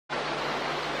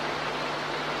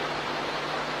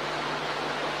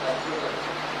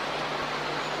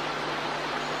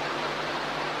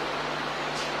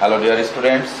Hello dear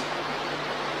students,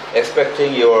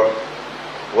 expecting your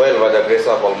well by the grace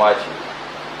of Almighty.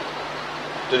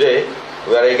 Today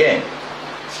we are again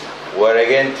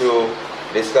to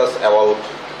discuss about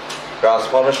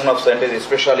transformation of sentence,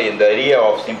 especially in the area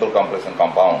of simple, complex and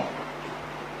compound.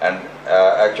 And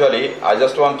actually I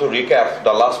just want to recap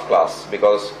the last class,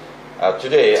 because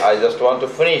today I just want to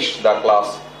finish the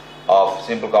class of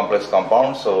simple, complex,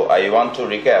 compound. So I want to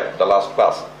recap the last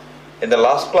class. In the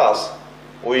last class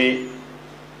we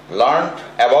learned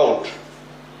about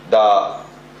the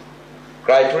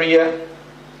criteria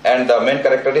and the main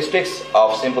characteristics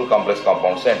of simple, complex,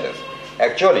 compound sentence.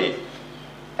 Actually,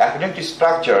 according to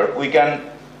structure, we can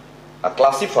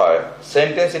classify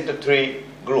sentence into three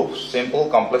groups: simple,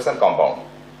 complex and compound.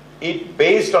 It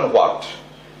based on what?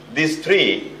 These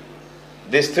three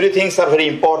things are very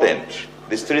important.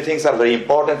 These three things are very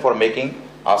important for making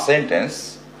a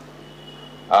sentence.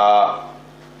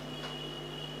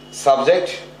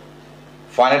 Subject,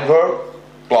 finite verb,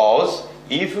 clause.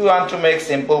 If you want to make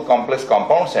simple, complex,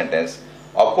 compound sentence,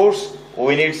 of course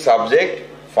we need subject,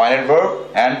 finite verb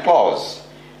and clause.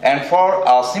 And for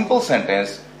a simple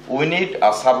sentence we need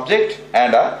a subject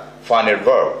and a finite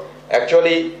verb.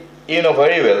 Actually, you know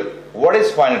very well what is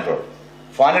finite verb.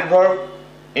 Finite verb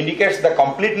indicates the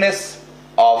completeness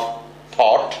of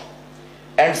thought,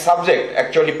 and subject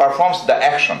actually performs the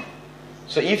action.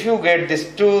 So if you get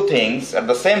these two things at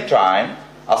the same time,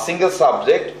 a single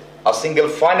subject, a single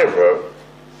finite verb,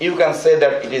 you can say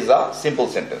that it is a simple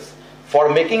sentence. For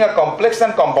making a complex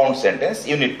and compound sentence,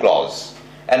 you need clause.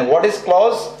 And what is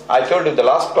clause? I told you the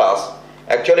last class.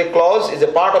 Actually, clause is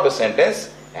a part of a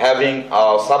sentence having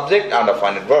a subject and a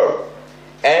finite verb.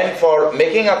 And for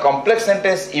making a complex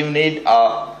sentence, you need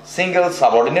a single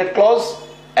subordinate clause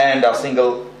and a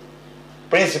single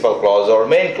principal clause or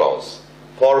main clause.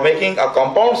 For making a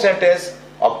compound sentence,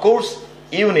 of course,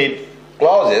 you need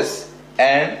clauses,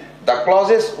 and the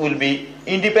clauses will be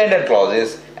independent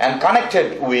clauses and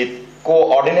connected with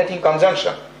coordinating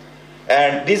conjunction.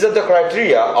 And these are the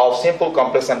criteria of simple,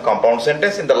 complex and compound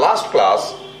sentence. In the last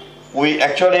class, we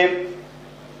actually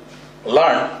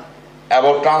learned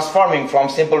about transforming from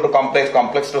simple to complex,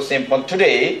 complex to simple.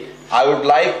 Today, I would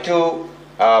like to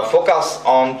focus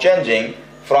on changing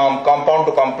from compound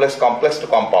to complex, complex to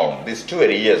compound, these two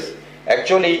areas.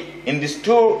 Actually, in these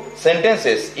two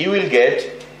sentences, you will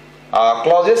get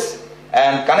clauses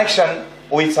and connection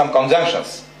with some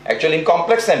conjunctions. Actually, in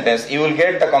complex sentence, you will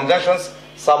get the conjunctions,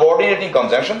 subordinating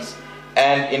conjunctions,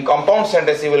 and in compound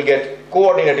sentence, you will get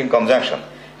coordinating conjunction.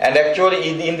 And actually,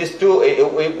 in these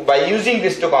two, by using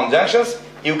these two conjunctions,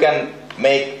 you can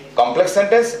make complex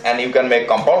sentence and you can make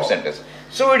compound sentence.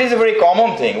 So it is a very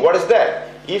common thing. What is that?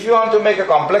 If you want to make a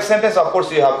complex sentence, of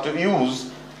course you have to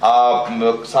use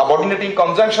subordinating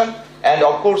conjunction, and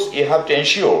of course you have to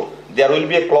ensure there will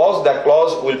be a clause. That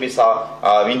clause will be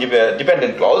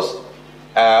dependent clause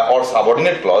or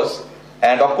subordinate clause,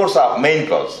 and of course a main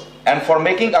clause. And for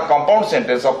making a compound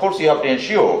sentence, of course you have to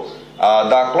ensure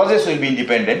the clauses will be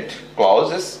independent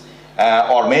clauses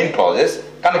or main clauses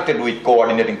connected with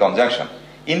coordinating conjunction.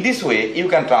 In this way you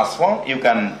can transform, you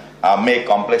can make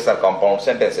complex or compound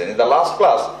sentences. In the last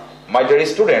class, my dear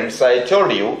students, I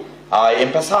told you, I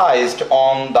emphasized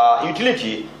on the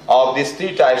utility of these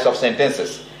three types of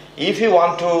sentences. If you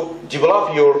want to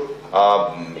develop your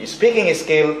speaking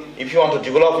skill, if you want to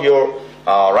develop your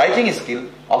writing skill,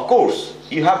 of course,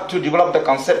 you have to develop the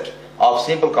concept of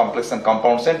simple, complex and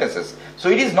compound sentences. So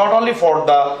it is not only for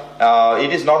the,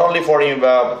 it is not only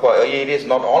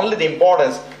the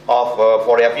importance of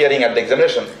for appearing at the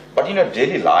examination, but in your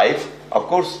daily life, of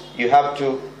course, you have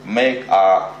to make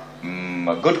a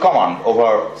good command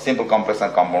over simple, complex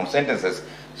and compound sentences.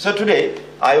 So today,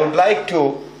 I would like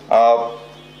to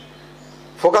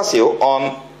focus you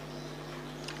on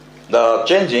the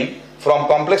changing from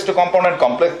complex to compound and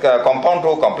compound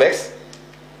to complex.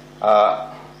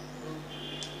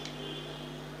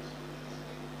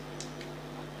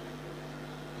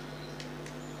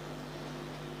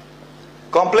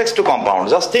 Complex to compound,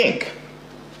 just think.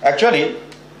 Actually,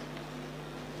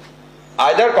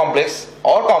 either complex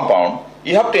or compound,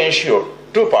 you have to ensure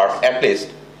two parts at least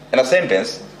in a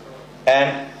sentence,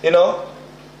 and you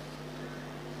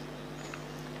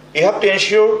have to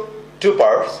ensure two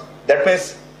parts. That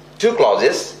means two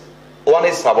clauses. One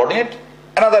is subordinate,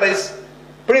 another is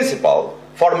principal,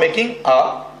 for making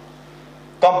a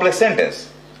complex sentence.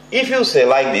 If you say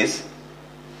like this,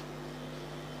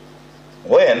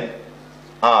 when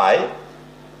I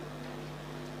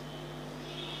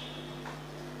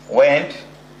went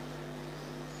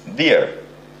there,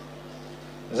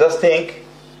 just think,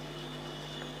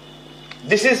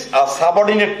 this is a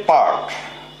subordinate part.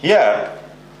 Here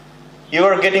you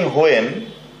are getting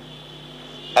when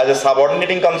as a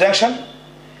subordinating conjunction,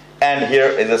 and here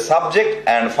is a subject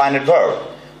and finite verb.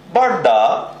 But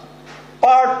the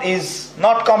part is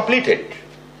not completed.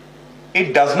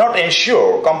 It does not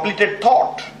ensure completed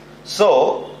thought.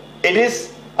 So it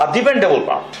is a dependable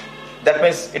part. That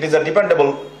means it is a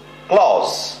dependable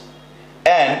clause.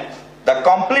 And the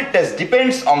completeness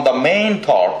depends on the main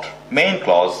thought, main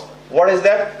clause. What is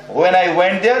that? When I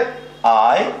went there,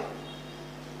 I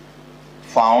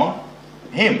found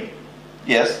him.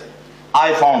 Yes,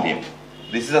 I found him.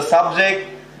 This is a subject,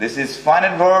 this is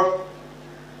finite verb,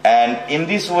 and in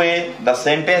this way the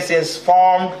sentence is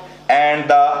formed and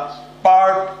the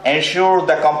part ensures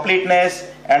the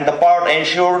completeness and the part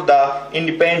ensures the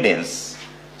independence.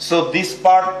 So this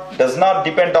part does not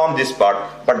depend on this part,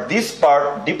 but this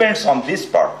part depends on this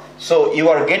part. So you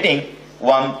are getting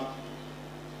one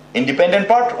independent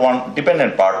part, one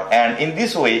dependent part, and in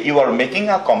this way you are making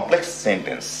a complex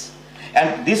sentence.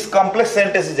 And this complex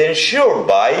sentence is ensured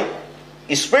by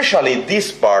especially this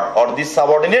part or this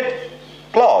subordinate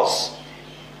clause.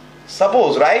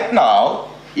 Suppose right now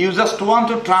you just want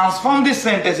to transform this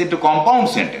sentence into compound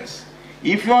sentence.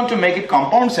 If you want to make it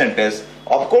compound sentence,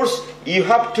 of course you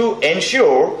have to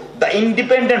ensure the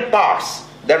independent parts.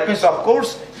 That means of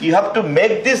course you have to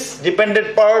make this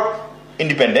dependent part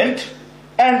independent,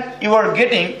 and you are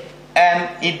getting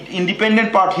an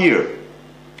independent part here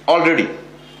already.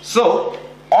 So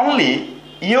only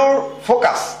your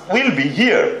focus will be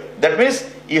here. That means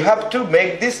you have to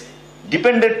make this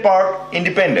dependent part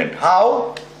independent.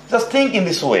 How? Just think in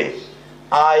this way.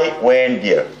 I went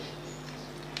there.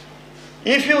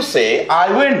 If you say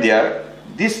I went there,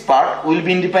 this part will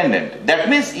be independent. That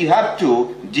means you have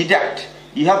to deduct.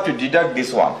 You have to deduct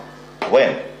this one.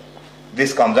 When?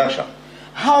 This conjunction.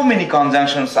 How many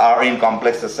conjunctions are in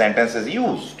complex sentences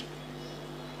used?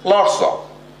 Lots of.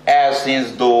 As,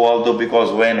 since, though, although,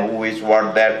 because, when, who, which,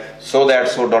 what, that, so that,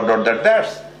 so, dot, dot, that,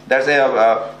 that's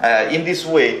in this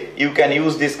way you can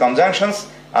use these conjunctions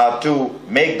to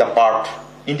make the part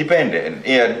independent,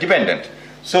 dependent.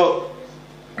 So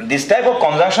this type of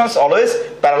conjunctions always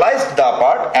paralyze the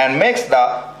part and makes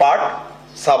the part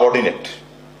subordinate.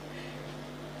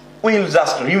 We will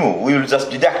just remove, we will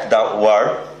just deduct the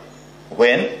word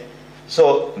when.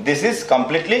 So this is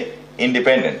completely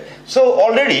independent. So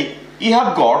already you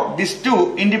have got these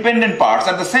two independent parts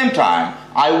at the same time.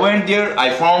 I went there,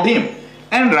 I found him.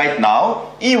 And right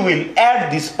now you will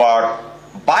add this part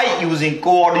by using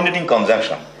coordinating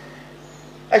conjunction.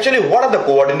 Actually, what are the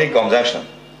coordinating conjunction?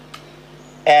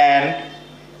 And,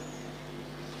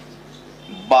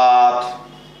 but,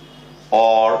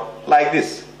 or, like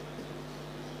this.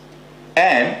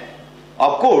 And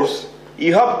of course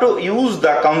you have to use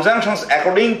the conjunctions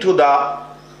according to the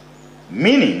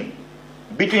meaning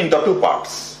between the two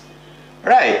parts,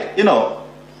 right? You know,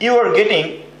 you are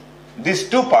getting these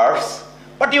two parts,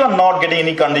 but you are not getting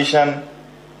any condition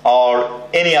or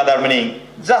any other meaning,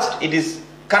 just it is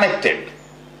connected.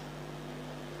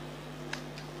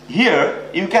 Here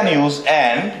you can use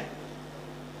and.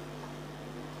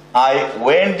 I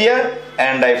went there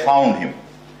and I found him.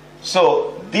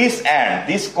 So this and,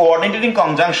 this coordinating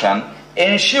conjunction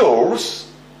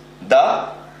ensures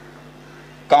the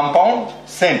compound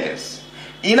sentence.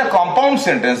 In a compound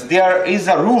sentence there is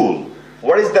a rule.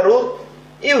 What is the rule?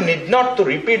 You need not to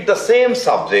repeat the same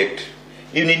subject.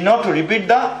 You need not to repeat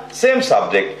the same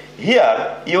subject.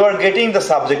 Here you are getting the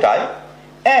subject I,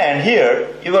 and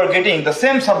here you are getting the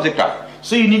same subject I.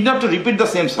 So you need not to repeat the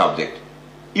same subject.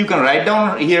 You can write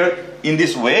down here in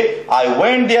this way, I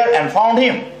went there and found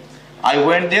him. I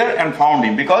went there and found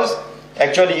him, because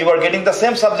actually you are getting the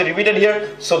same subject repeated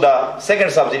here, so the second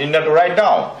subject you need not to write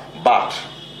down. But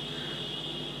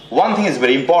one thing is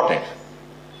very important.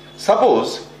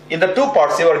 Suppose in the two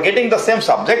parts you are getting the same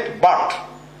subject, but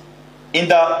in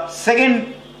the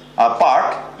second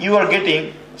part you are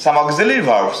getting some auxiliary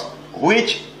verbs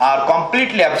which are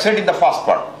completely absent in the first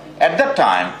part. At that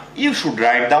time you should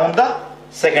write down the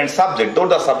second subject, though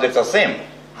the subjects are same.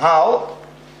 How?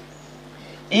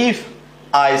 If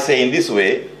I say in this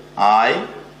way, I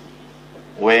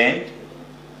went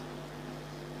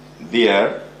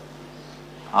there,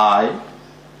 I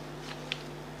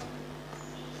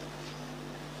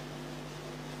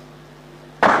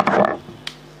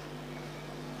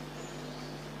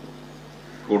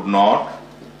could not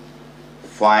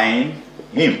find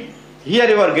him. Here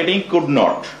you are getting could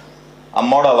not, a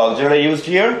modal auxiliary used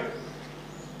here.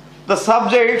 The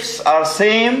subjects are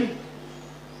same,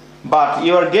 but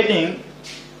you are getting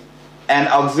an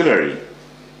auxiliary.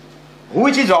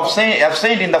 which is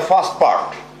absent in the first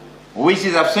part,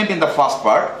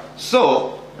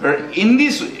 so in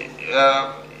this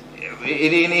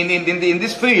in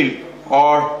this field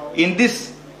or in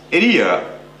this area,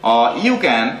 you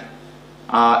can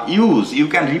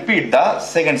repeat the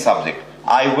second subject.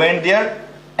 I went there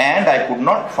and I could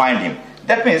not find him.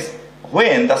 That means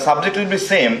when the subject will be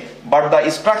same but the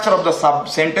structure of the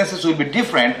sentences will be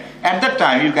different, at that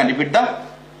time you can repeat the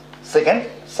second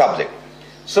subject.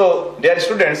 So dear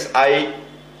students, I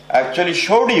actually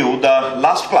showed you the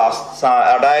last class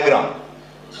a diagram.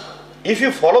 If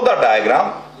you follow the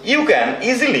diagram, you can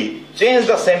easily change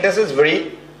the sentences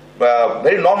very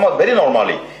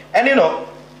normally. And you know,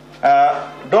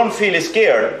 don't feel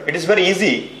scared. It is very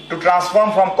easy to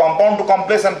transform from compound to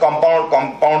complex and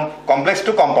complex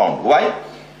to compound. Why?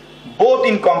 Both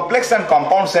in complex and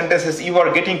compound sentences you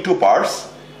are getting two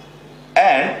parts,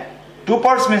 and two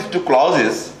parts means two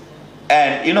clauses,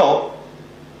 and you know,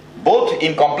 both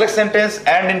in complex sentence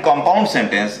and in compound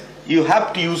sentence you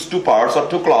have to use two parts or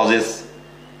two clauses.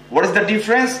 What is the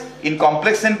difference? In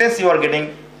complex sentence you are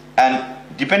getting an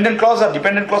dependent clause or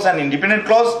dependent clause and independent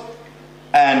clause,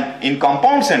 and in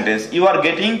compound sentence you are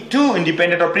getting two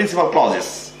independent or principal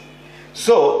clauses.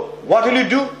 So what will you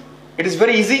do? It is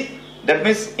very easy. That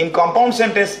means in compound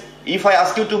sentence, if I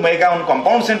ask you to make a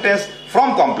compound sentence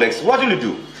from complex, what will you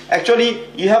do? Actually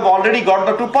you have already got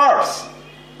the two parts.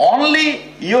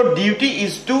 Only your duty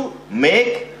is to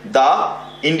make the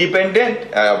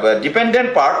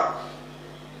dependent part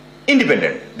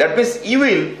independent. That means you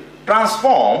will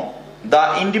transform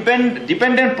the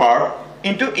dependent part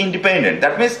into independent.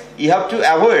 That means you have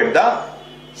to avoid the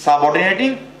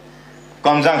subordinating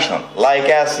conjunction like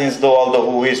as, since, though, although,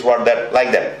 who, is, what, that,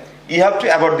 like that. You have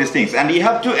to avoid these things, and you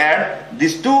have to add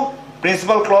these two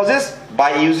principal clauses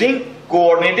by using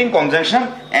coordinating conjunction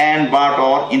and but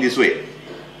or in this way.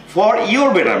 For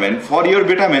your betterment,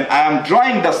 I am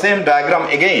drawing the same diagram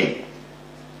again.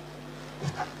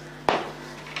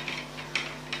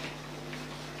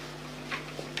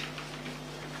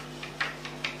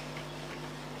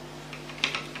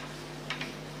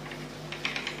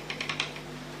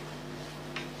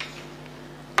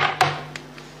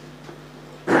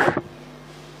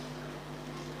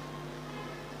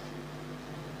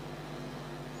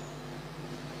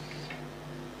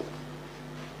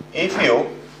 If you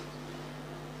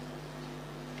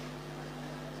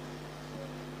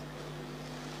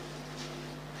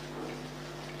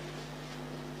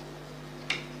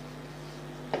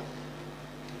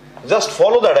just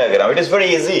follow the diagram, it is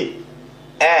very easy.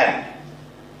 And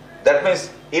that means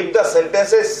if the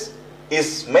sentences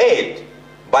is made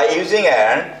by using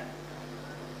and,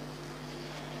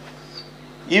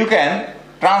 you can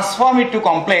transform it to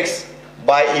complex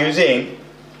by using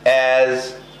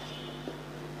as,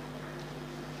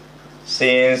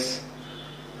 since,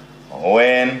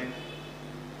 when,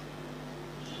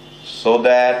 so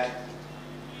that,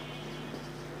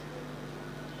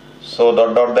 so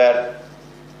that.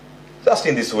 Just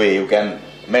in this way you can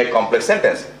make complex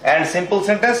sentence, and simple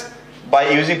sentence by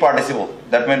using participle.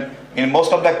 That means in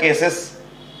most of the cases,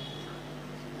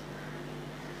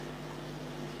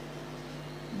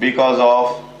 because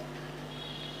of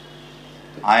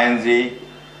ing,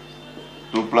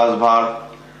 to plus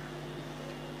verb.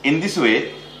 In this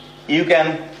way you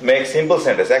can make simple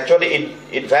sentence. Actually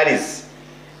it varies.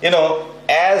 You know,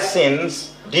 as,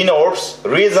 since denotes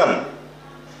reason.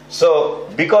 So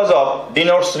because of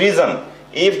denotes reason.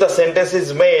 If the sentence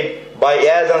is made by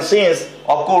as and since,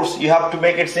 of course you have to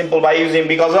make it simple by using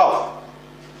because of.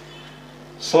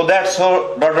 So that,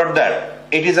 so dot that.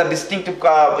 It is a distinctive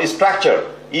structure.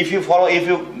 If you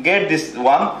get this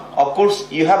one, of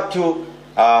course you have to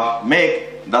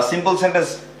make the simple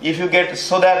sentence. If you get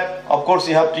so that, of course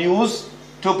you have to use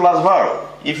to plus verb.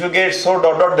 If you get so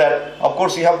dot that, of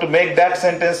course you have to make that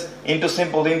sentence into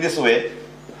simple in this way,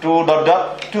 to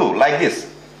dot to, like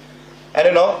this. And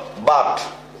you know, but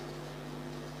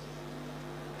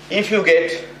if you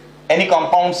get any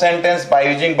compound sentence by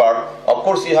using but, of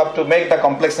course you have to make the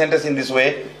complex sentence in this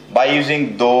way by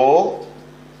using though,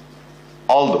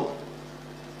 although.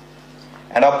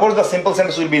 And of course the simple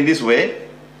sentence will be in this way,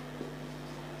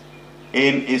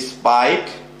 in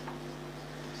spite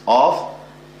of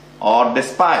or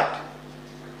despite.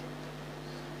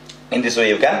 In this way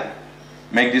you can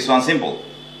make this one simple.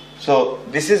 So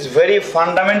this is very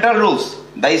fundamental rules.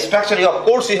 The structure, of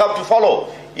course you have to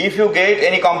follow. If you get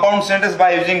any compound sentence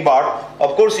by using but,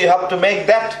 of course you have to make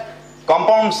that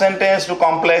compound sentence to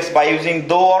complex by using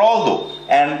though or although.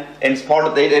 And in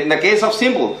the case of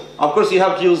simple, of course you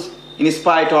have to use in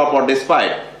spite of or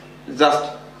despite.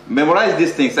 Just memorize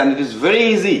these things and it is very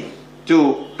easy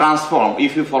to transform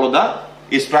if you follow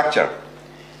the structure.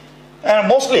 And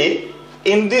mostly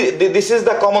in this is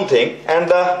the common thing, and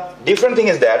the different thing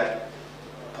is that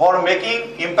for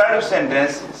making imperative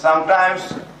sentence,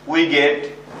 sometimes we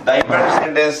get the imperative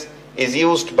sentence is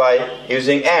used by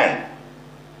using and.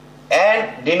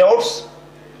 And denotes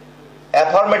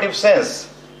affirmative sense.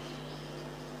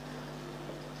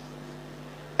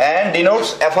 And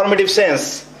denotes affirmative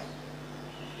sense.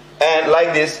 And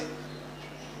like this,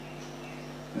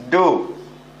 do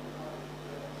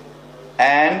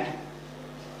and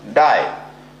die.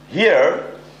 Here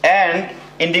and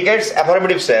indicates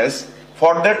affirmative sense.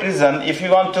 For that reason, if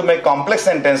you want to make complex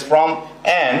sentence from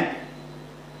and,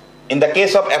 in the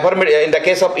case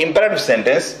of imperative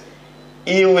sentence,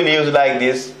 you will use like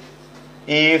this: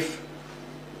 if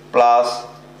plus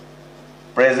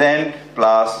present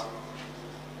plus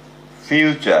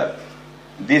future.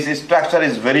 This structure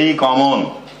is very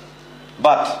common,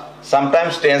 but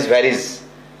sometimes tense varies.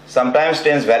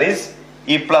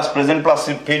 If plus present plus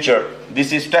future, this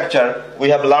structure we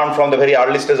have learned from the very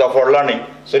early stage of our learning.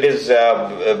 So it is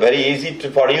very easy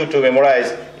for you to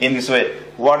memorize in this way.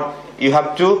 What you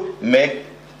have to make,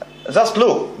 just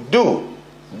look, do,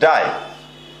 die.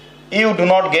 You do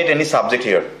not get any subject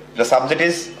here. The subject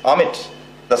is omit.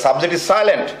 The subject is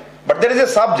silent. But there is a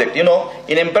subject, you know.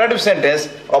 In imperative sentence,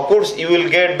 of course, you will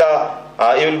get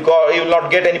you will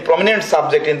not get any prominent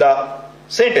subject in the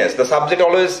sentence. The subject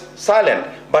always silent.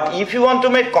 But if you want to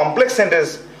make complex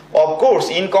sentence, of course,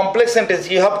 in complex sentence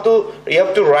you have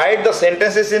to write the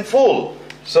sentences in full.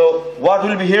 So what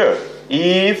will be here?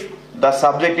 If the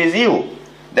subject is you,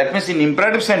 that means in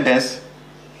imperative sentence,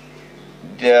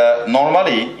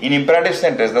 normally in imperative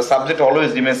sentence the subject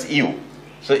always remains you.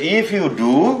 So if you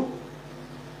do,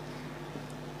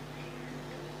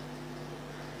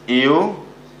 you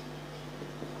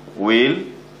will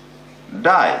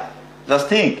die. Just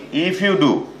think, if you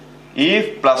do,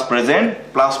 if plus present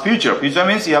plus future. Future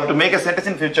means you have to make a sentence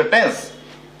in future tense.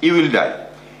 You will die.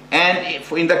 And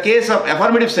if in the case of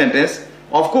affirmative sentence,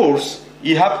 of course,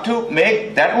 you have to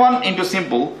make that one into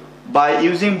simple by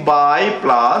using by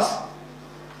plus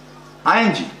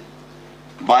ing.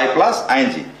 By plus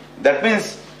ing. That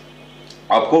means,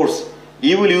 of course,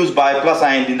 you will use by plus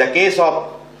ing in the case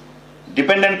of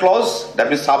dependent clause, that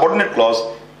means subordinate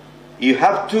clause. You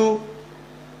have to,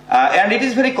 and it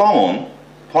is very common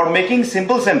for making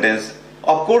simple sentence,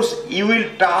 of course, you will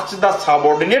touch the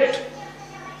subordinate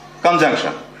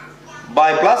conjunction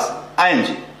by plus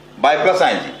ing. By plus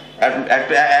ing.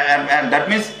 And that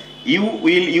means you will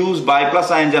use by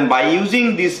plus ing, and by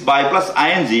using this by plus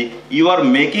ing, you are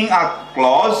making a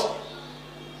clause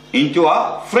into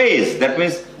a phrase. That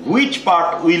means which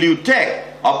part will you take?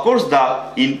 Of course,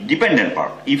 the independent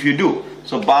part, if you do.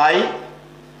 So by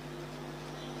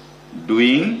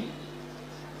doing,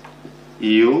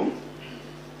 you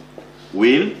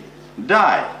will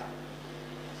die.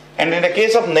 And in the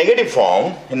case of negative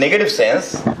form, in negative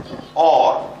sense,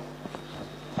 or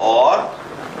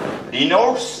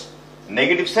denotes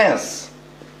negative sense,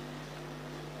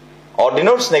 or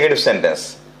denotes negative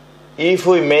sentence. If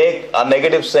we make a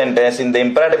negative sentence in the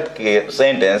imperative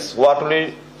sentence, what will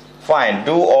we find?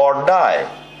 Do or die.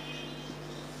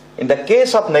 In the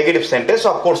case of negative sentence,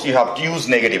 of course, you have to use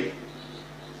negative.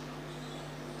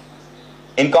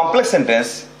 In complex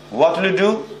sentence, what will you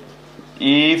do?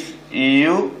 If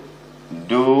you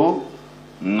do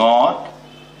not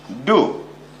do.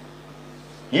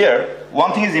 Here,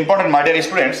 one thing is important, my dear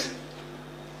students.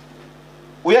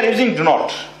 We are using do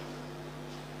not,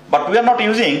 but we are not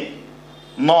using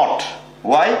not.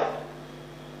 Why?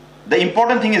 The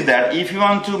important thing is that if you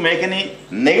want to make any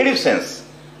negative sense,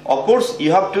 of course,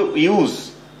 you have to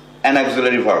use an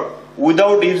auxiliary verb.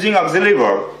 Without using auxiliary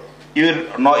verb, you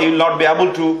will not be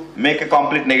able to make a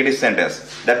complete negative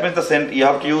sentence. That means you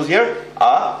have to use here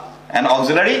an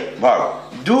auxiliary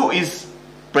verb. Do is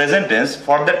present tense.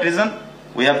 For that reason,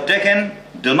 we have taken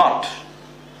do not.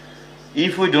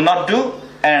 If we do not do,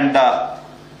 and the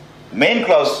main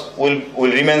clause will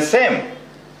remain same,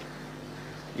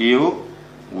 you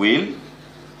will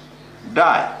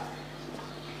die.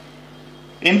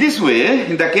 In this way,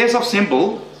 in the case of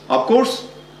simple, of course,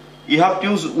 you have to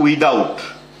use without.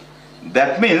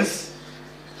 That means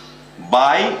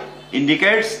by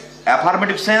indicates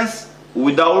affirmative sense,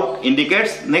 without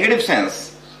indicates negative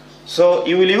sense. So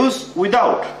you will use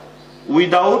without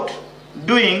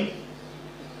doing,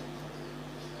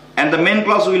 and the main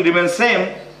clause will remain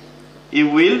same, you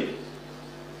will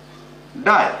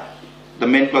die. The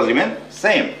main clause remain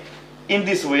same. In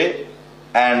this way,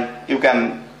 and you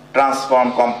can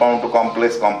transform compound to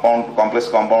complex compound to complex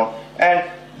compound. And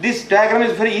this diagram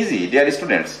is very easy, dear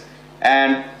students.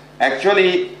 And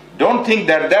actually, don't think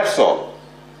that that's all.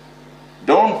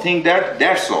 Don't think that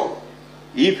that's all.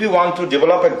 If you want to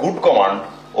develop a good command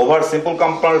over simple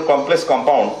complex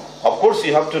compound, of course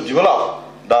you have to develop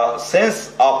the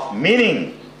sense of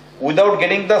meaning. Without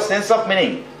getting the sense of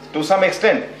meaning, to some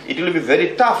extent, it will be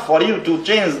very tough for you to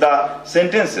change the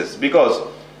sentences, because,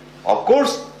 of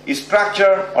course,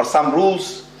 structure or some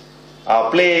rules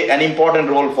play an important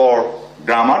role for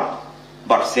grammar,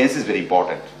 but sense is very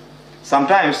important.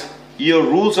 Sometimes your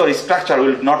rules or structure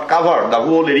will not cover the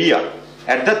whole area.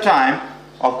 At that time,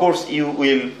 of course, you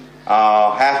will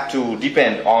have to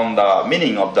depend on the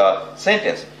meaning of the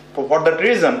sentence. For that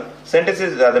reason,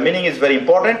 sentences, the meaning is very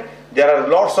important. There are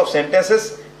lots of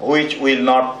sentences which will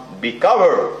not be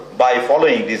covered by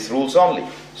following these rules only.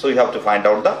 So you have to find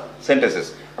out the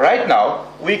sentences. Right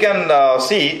now, we can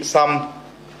see some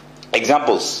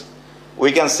examples.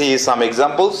 We can see some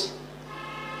examples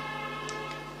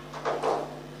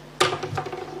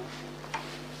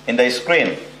in the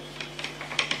screen.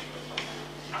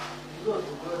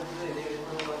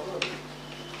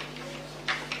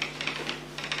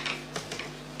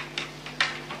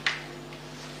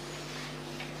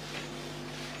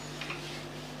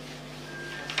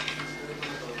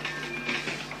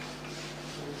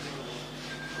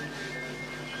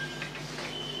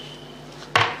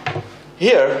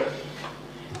 Here,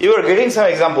 you are getting some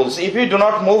examples. If you do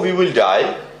not move, you will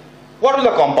die. What is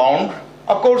the compound?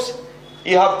 Of course,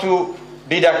 you have to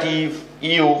deductive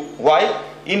EU. Why?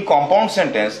 In compound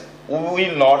sentence, we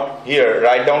will not here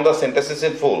write down the sentences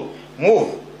in full.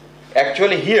 Move.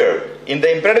 Actually here, in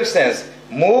the imperative sense,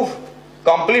 move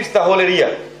completes the whole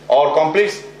area or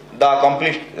completes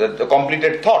the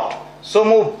completed thought. So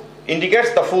move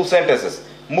indicates the full sentences.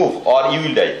 Move or you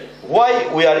will die.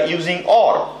 Why we are using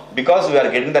or? Because we are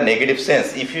getting the negative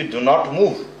sense if you do not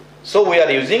move. So we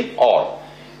are using or.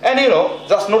 And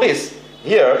just notice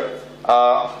here,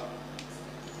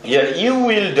 here you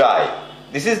will die.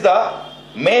 This is the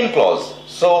main clause.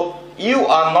 So you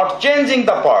are not changing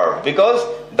the part, because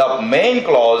the main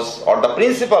clause or the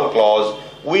principal clause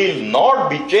will not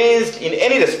be changed in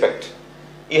any respect.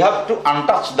 You have to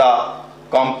untouch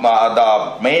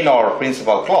the main or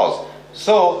principal clause.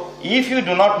 So if you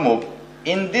do not move,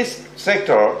 in this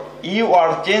sector, you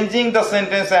are changing the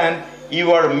sentence and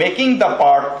you are making the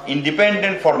part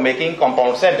independent for making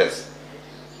compound sentence.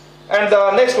 And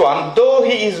the next one, though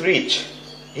he is rich,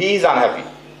 he is unhappy.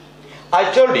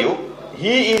 I told you,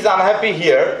 he is unhappy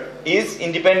here is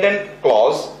independent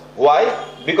clause. Why?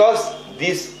 Because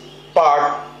this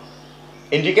part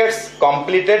indicates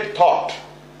completed thought.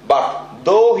 But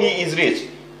though he is rich,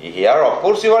 here of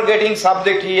course you are getting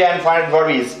subject he and finite verb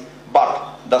is, but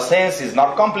the sense is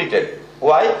not completed.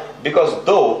 Why? Because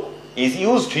though is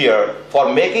used here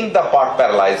for making the part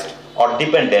paralyzed or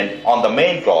dependent on the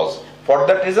main clause. For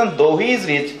that reason, though he is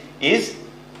rich is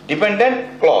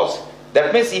dependent clause.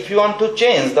 That means if you want to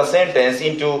change the sentence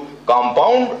into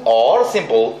compound or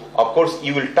simple, of course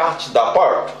you will touch the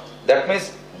part. That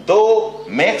means though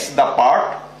makes the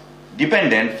part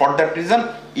dependent. For that reason,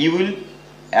 you will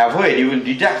avoid, you will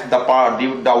deduct the part,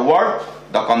 the word,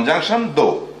 the conjunction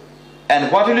though. And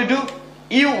what will you do?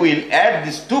 You will add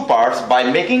these two parts by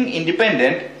making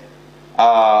independent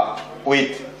by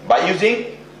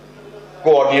using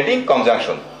coordinating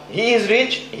conjunction. He is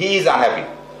rich, he is unhappy.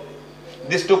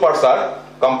 These two parts are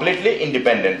completely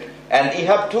independent, and you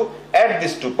have to add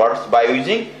these two parts by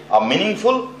using a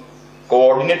meaningful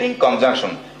coordinating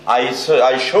conjunction. I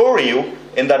show you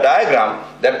in the diagram.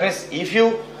 That means if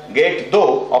you get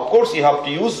though, of course you have to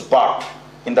use but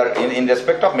in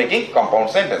respect of making compound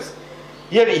sentence.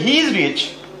 Here he is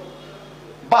rich,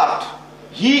 but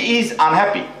he is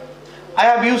unhappy. I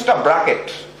have used a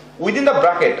bracket. Within the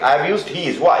bracket, I have used he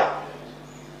is. Why?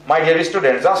 My dear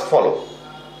students, just follow.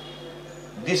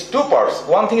 These two parts,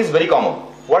 one thing is very common.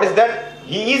 What is that?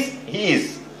 He is, he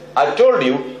is. I told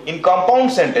you, in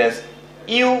compound sentence,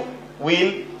 you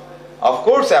will, of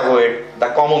course, avoid the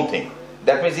common thing.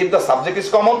 That means if the subject is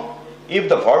common, if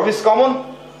the verb is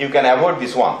common, you can avoid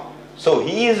this one. So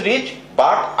he is rich,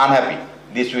 but unhappy.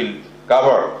 This will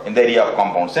cover in the area of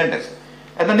compound sentence.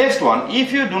 And the next one,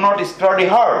 if you do not study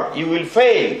hard, you will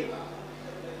fail.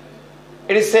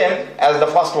 It is same as the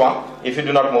first one, if you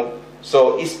do not move.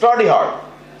 So study hard,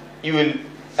 you will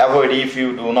avoid if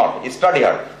you do not study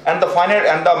hard. And the finite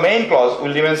and the main clause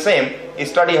will remain same,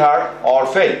 study hard or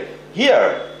fail.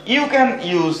 Here, you can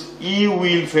use you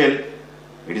will fail.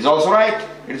 It is also right,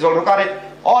 it is also correct.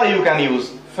 Or you can use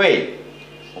fail.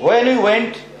 When we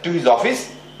went to his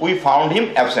office, we found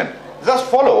him absent. Just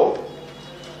follow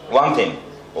one thing.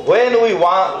 When we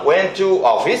went to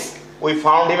office, we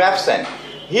found him absent.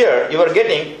 here you are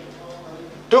getting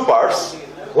two parts.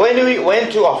 When we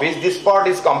went to office, this part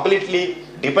is completely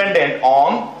dependent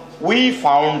on we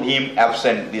found him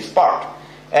absent, this part.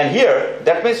 And here,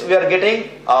 that means we are getting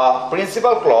a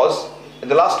principal clause in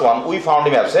the last one, we found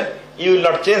him absent. You will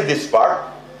not change this part.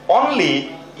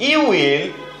 Only you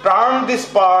will turn this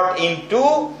part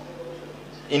into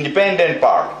independent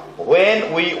part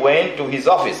when we went to his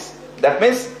office. That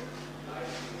means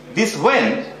this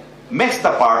when makes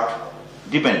the part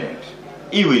dependent.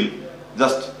 You will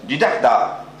just deduct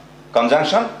the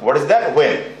conjunction. What is that?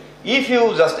 When. If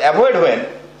you just avoid when,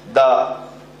 the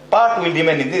part will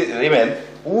remain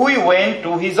we went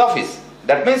to his office.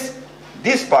 That means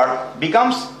this part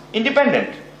becomes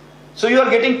independent. So you are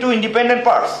getting two independent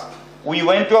parts. We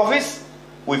went to office,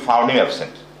 we found him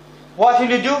absent. What will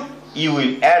you do? You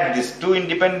will add this two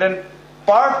independent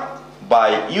part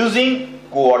by using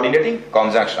coordinating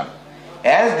conjunction.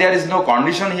 As there is no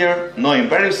condition here, no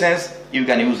imperative sense, you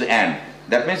can use and.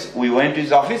 That means we went to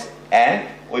his office and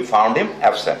we found him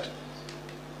absent.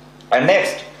 And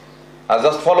next,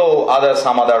 just follow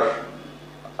some other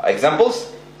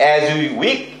examples. As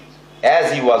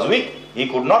he was weak, he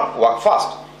could not walk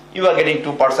fast. You are getting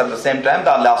two parts at the same time.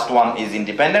 The last one is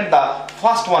independent, the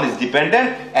first one is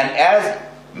dependent, and as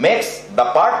makes the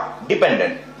part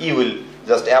dependent. You will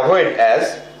just avoid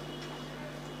as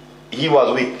he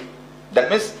was weak. That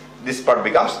means this part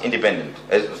becomes independent.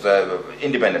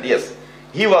 Independent, yes.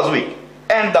 He was weak,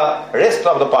 and the rest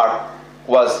of the part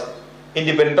was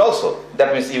independent also.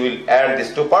 That means you will add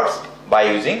these two parts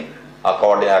by using a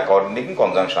coordinating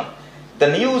conjunction.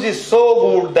 The news is so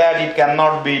good that it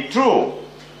cannot be true.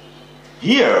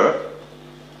 Here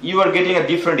you are getting a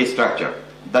different structure.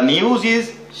 The news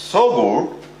is so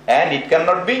good and it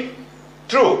cannot be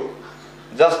true.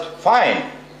 Just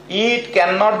fine. It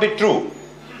cannot be true.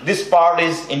 This part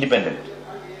is independent.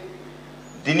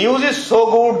 The news is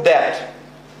so good that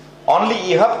only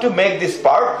you have to make this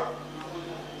part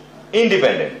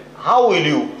independent. How will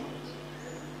you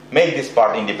make this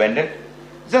part independent?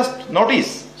 Just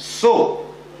notice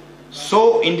so.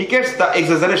 So indicates the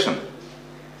exaggeration.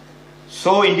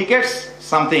 So indicates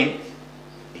something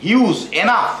huge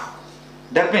enough.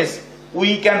 That means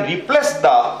we can replace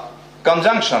the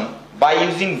conjunction by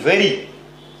using very,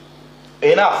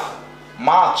 enough,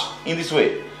 much in this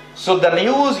way. So the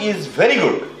news is very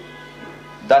good.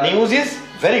 The news is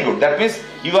very good. That means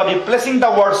you are replacing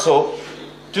the word so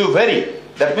to very.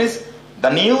 That means the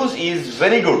news is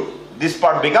very good. This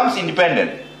part becomes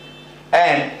independent.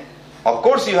 And of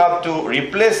course you have to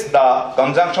replace the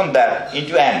conjunction that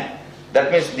into an. That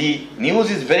means the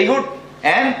news is very good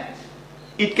and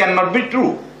it cannot be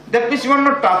true. That means you are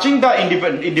not touching the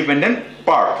independent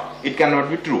part. It cannot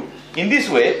be true. In this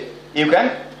way you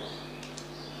can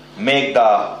make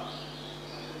the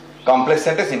complex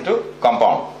sentence into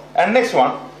compound. And next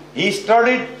one, he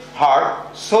studied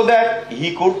hard so that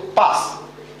he could pass.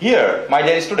 Here, my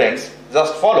dear students,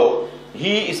 just follow.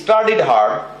 He studied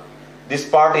hard. This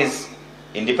part is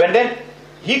independent.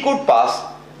 He could pass.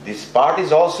 This part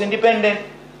is also independent.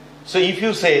 So if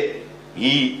you say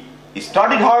he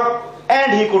studied hard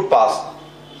and he could pass,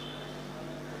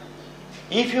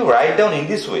 if you write down in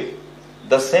this way,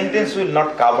 the sentence will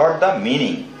not cover the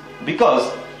meaning,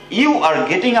 because you are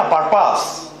getting a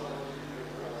purpose.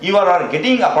 You are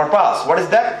getting a purpose. What is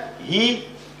that? He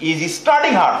is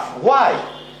studying hard. Why?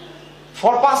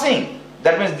 For passing.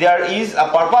 That means there is a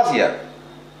purpose here.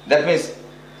 That means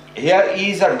here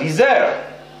is a desire.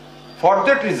 For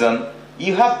that reason,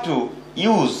 you have to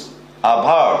use a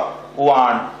verb,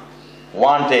 want,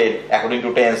 wanted, according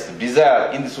to tense,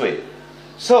 desire, in this way.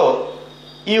 So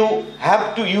you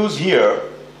have to use here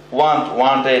want,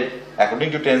 wanted, according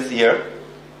to tense here.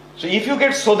 So if you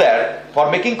get so that,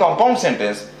 for making compound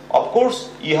sentence, of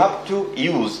course you have to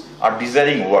use a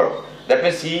desiring verb. That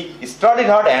means he studied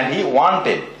hard and he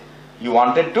wanted. He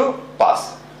wanted to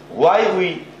pass. Why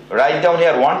we write down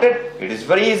here wanted? It is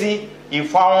very easy. You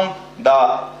found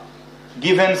the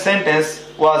given sentence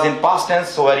was in past tense,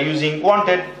 so we are using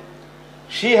wanted.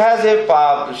 She has a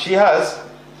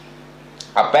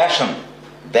passion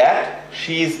that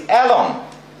she is alone.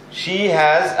 She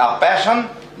has a passion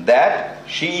that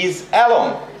she is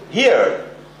alone. Here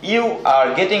you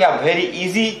are getting a very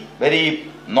easy, very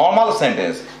normal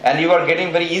sentence, and you are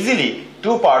getting very easily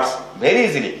two parts very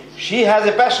easily. She has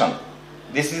a passion.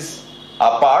 This is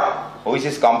a part which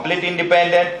is completely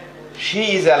independent.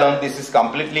 She is alone. This is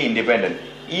completely independent.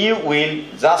 You will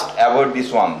just avoid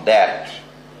this one, that.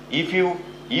 If you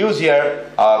use here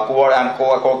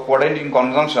coordinating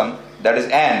conjunction, that is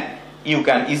and, you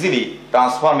can easily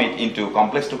transform it into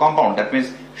complex to compound. That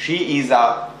means she is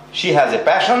a She has a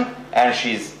passion and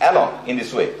she is alone in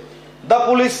this way. The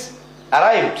police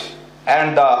arrived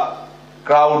and the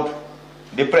crowd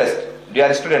depressed.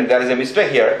 Dear student, there is a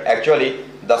mistake here. Actually,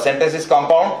 the sentence is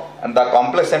compound and the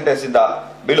complex sentence is the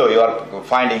below you are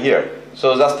finding here.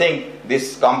 So just think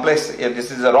this complex,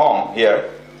 this is wrong here.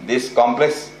 This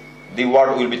complex, the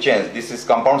word will be changed. This is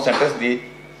compound sentence. The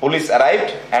police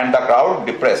arrived and the crowd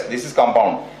depressed. This is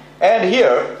compound. And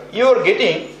here you are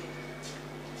getting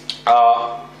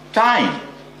time.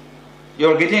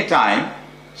 You are getting time.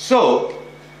 So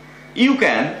you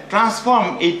can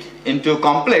transform it into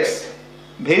complex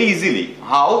very easily.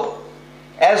 How?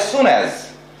 As soon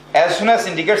as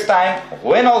indicates time,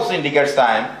 when also indicates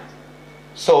time.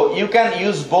 So you can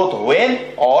use both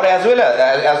when or as well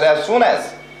as soon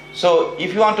as. So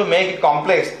if you want to make it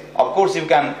complex, of course you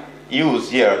can use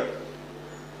here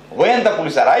when the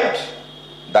police arrived,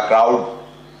 the crowd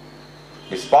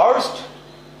dispersed,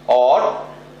 or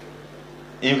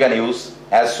you can use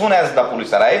as soon as the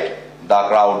police arrived, the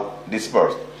crowd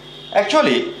dispersed.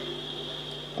 Actually,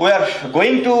 we are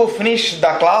going to finish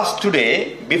the class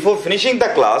today. Before finishing the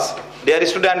class, dear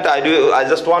student, I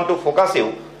just want to focus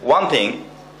you one thing.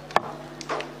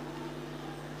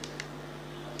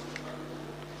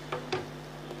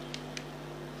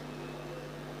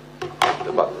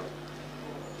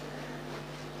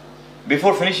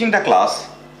 Before finishing the class,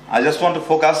 I just want to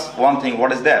focus one thing.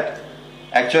 What is that?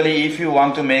 Actually, if you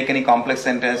want to make any complex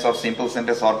sentence or simple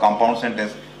sentence or compound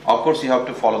sentence, of course you have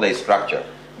to follow the structure.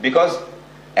 Because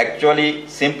actually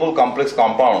simple, complex,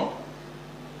 compound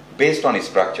based on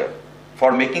structure.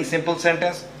 For making simple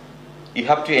sentence, you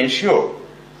have to ensure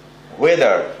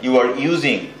whether you are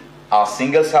using a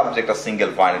single subject or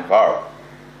single finite verb.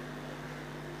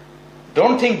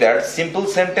 Don't think that simple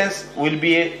sentence will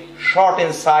be a short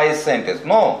in size sentence.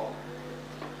 No.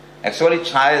 Actually,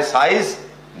 size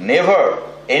never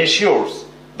ensures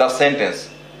the sentence,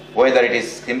 whether it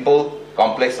is simple,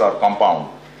 complex or compound.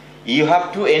 You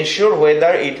have to ensure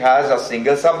whether it has a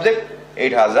single subject,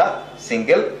 it has a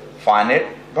single finite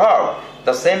verb.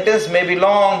 The sentence may be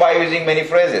long by using many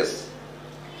phrases.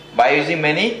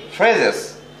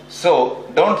 So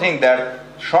don't think that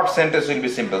short sentence will be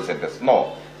simple sentence.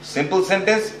 No. Simple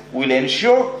sentence will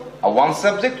ensure a one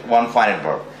subject, one finite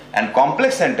verb. And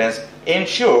complex sentence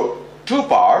ensure two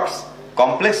parts.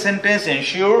 Complex sentence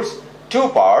ensures two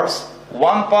parts.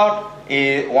 One part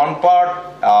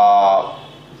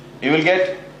you will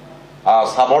get a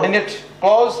subordinate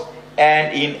clause,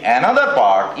 and in another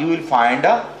part you will find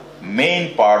a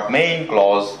main part, main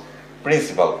clause,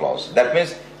 principal clause. That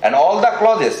means, and all the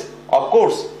clauses, of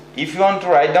course, if you want to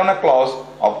write down a clause,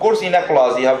 of course in a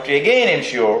clause you have to again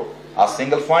ensure a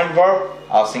single finite verb,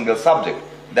 a single subject.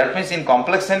 That means in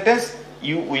complex sentence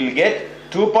you will get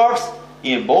two parts.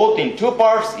 In two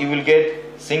parts you will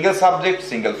get single subject,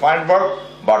 single finite verb,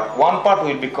 but one part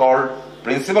will be called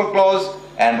principal clause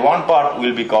and one part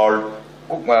will be called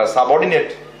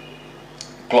subordinate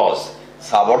clause.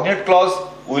 Subordinate clause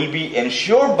will be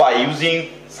ensured by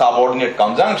using subordinate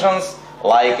conjunctions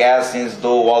like as, since,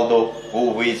 though, although, who,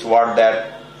 which, what,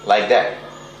 that, like that.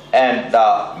 And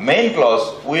the main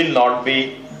clause will not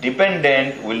be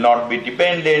dependent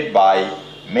by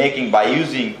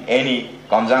using any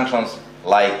conjunctions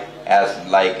like as,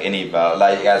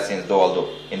 since, though, although,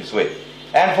 in this way.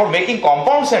 And for making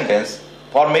compound sentence,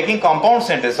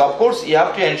 of course you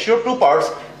have to ensure two parts,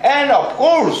 and of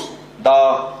course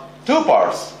the two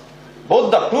parts, both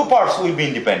the two parts will be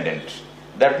independent.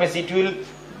 That means it will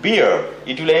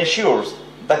ensure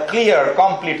the clear,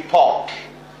 complete thought.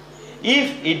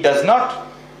 If it does not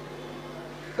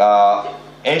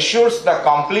ensures the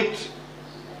complete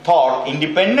thought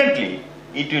independently,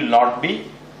 it will not be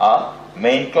a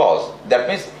main clause. That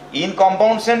means in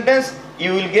compound sentence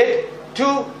you will get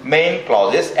two main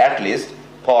clauses at least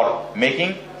for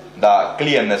making the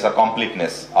clearness or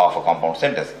completeness of a compound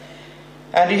sentence.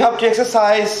 And you have to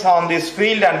exercise on this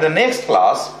field, and in the next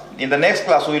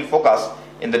class we will focus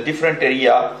in the different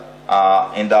area,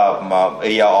 in the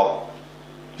area of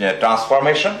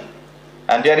transformation.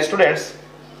 And dear students,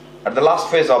 at the last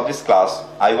phase of this class,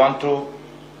 I want to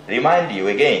remind you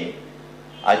again.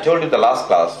 I told you the last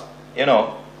class,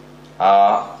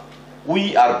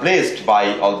 we are blessed by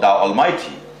the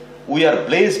Almighty. We are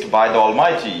blessed by the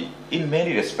Almighty in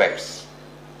many respects.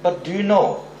 But do you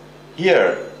know,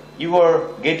 here you are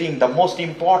getting the most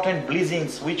important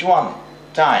blessings. Which one?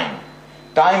 Time.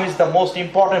 Time is the most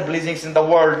important blessings in the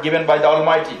world given by the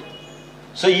Almighty.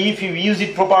 So if you use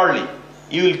it properly,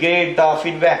 you will get the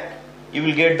feedback. You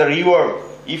will get the reward.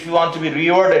 If you want to be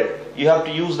rewarded, you have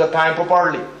to use the time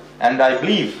properly. And I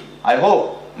believe, I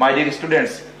hope, my dear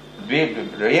students,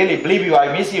 really believe you,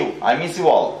 I miss you. I miss you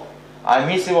all. I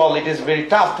miss you all. It is very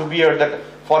tough to bear that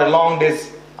for a long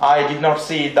days I did not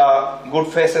see the good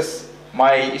faces,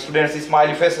 my students'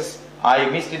 smiley faces. I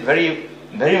missed it very,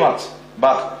 very much.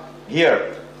 But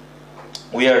here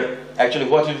we are actually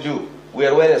what you do. We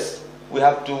are whereas we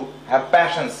have to have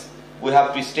passions. We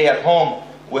have to stay at home.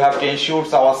 We have to ensure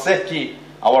our safety,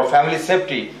 our family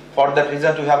safety. For that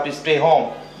reason we have to stay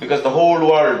home, because the whole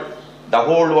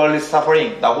world is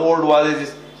suffering. The whole world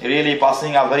is really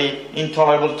passing a very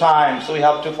intolerable time. So we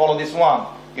have to follow this one.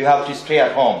 You have to stay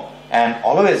at home and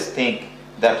always think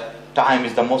that time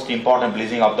is the most important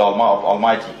blessing of the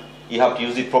Almighty. You have to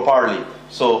use it properly.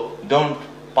 So don't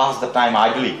pass the time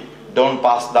idly. Don't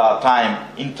pass the time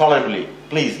intolerably.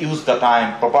 Please use the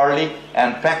time properly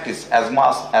and practice as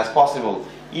much as possible.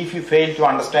 If you fail to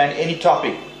understand any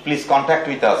topic, please contact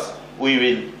with us. We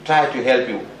will try to help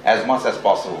you as much as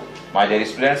possible. My dear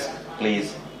students,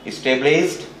 please stay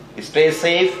blessed, stay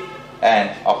safe, and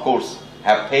of course,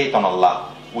 have faith on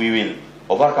Allah. We will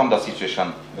overcome the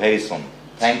situation very soon.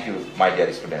 Thank you, my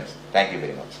dear students. Thank you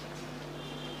very much.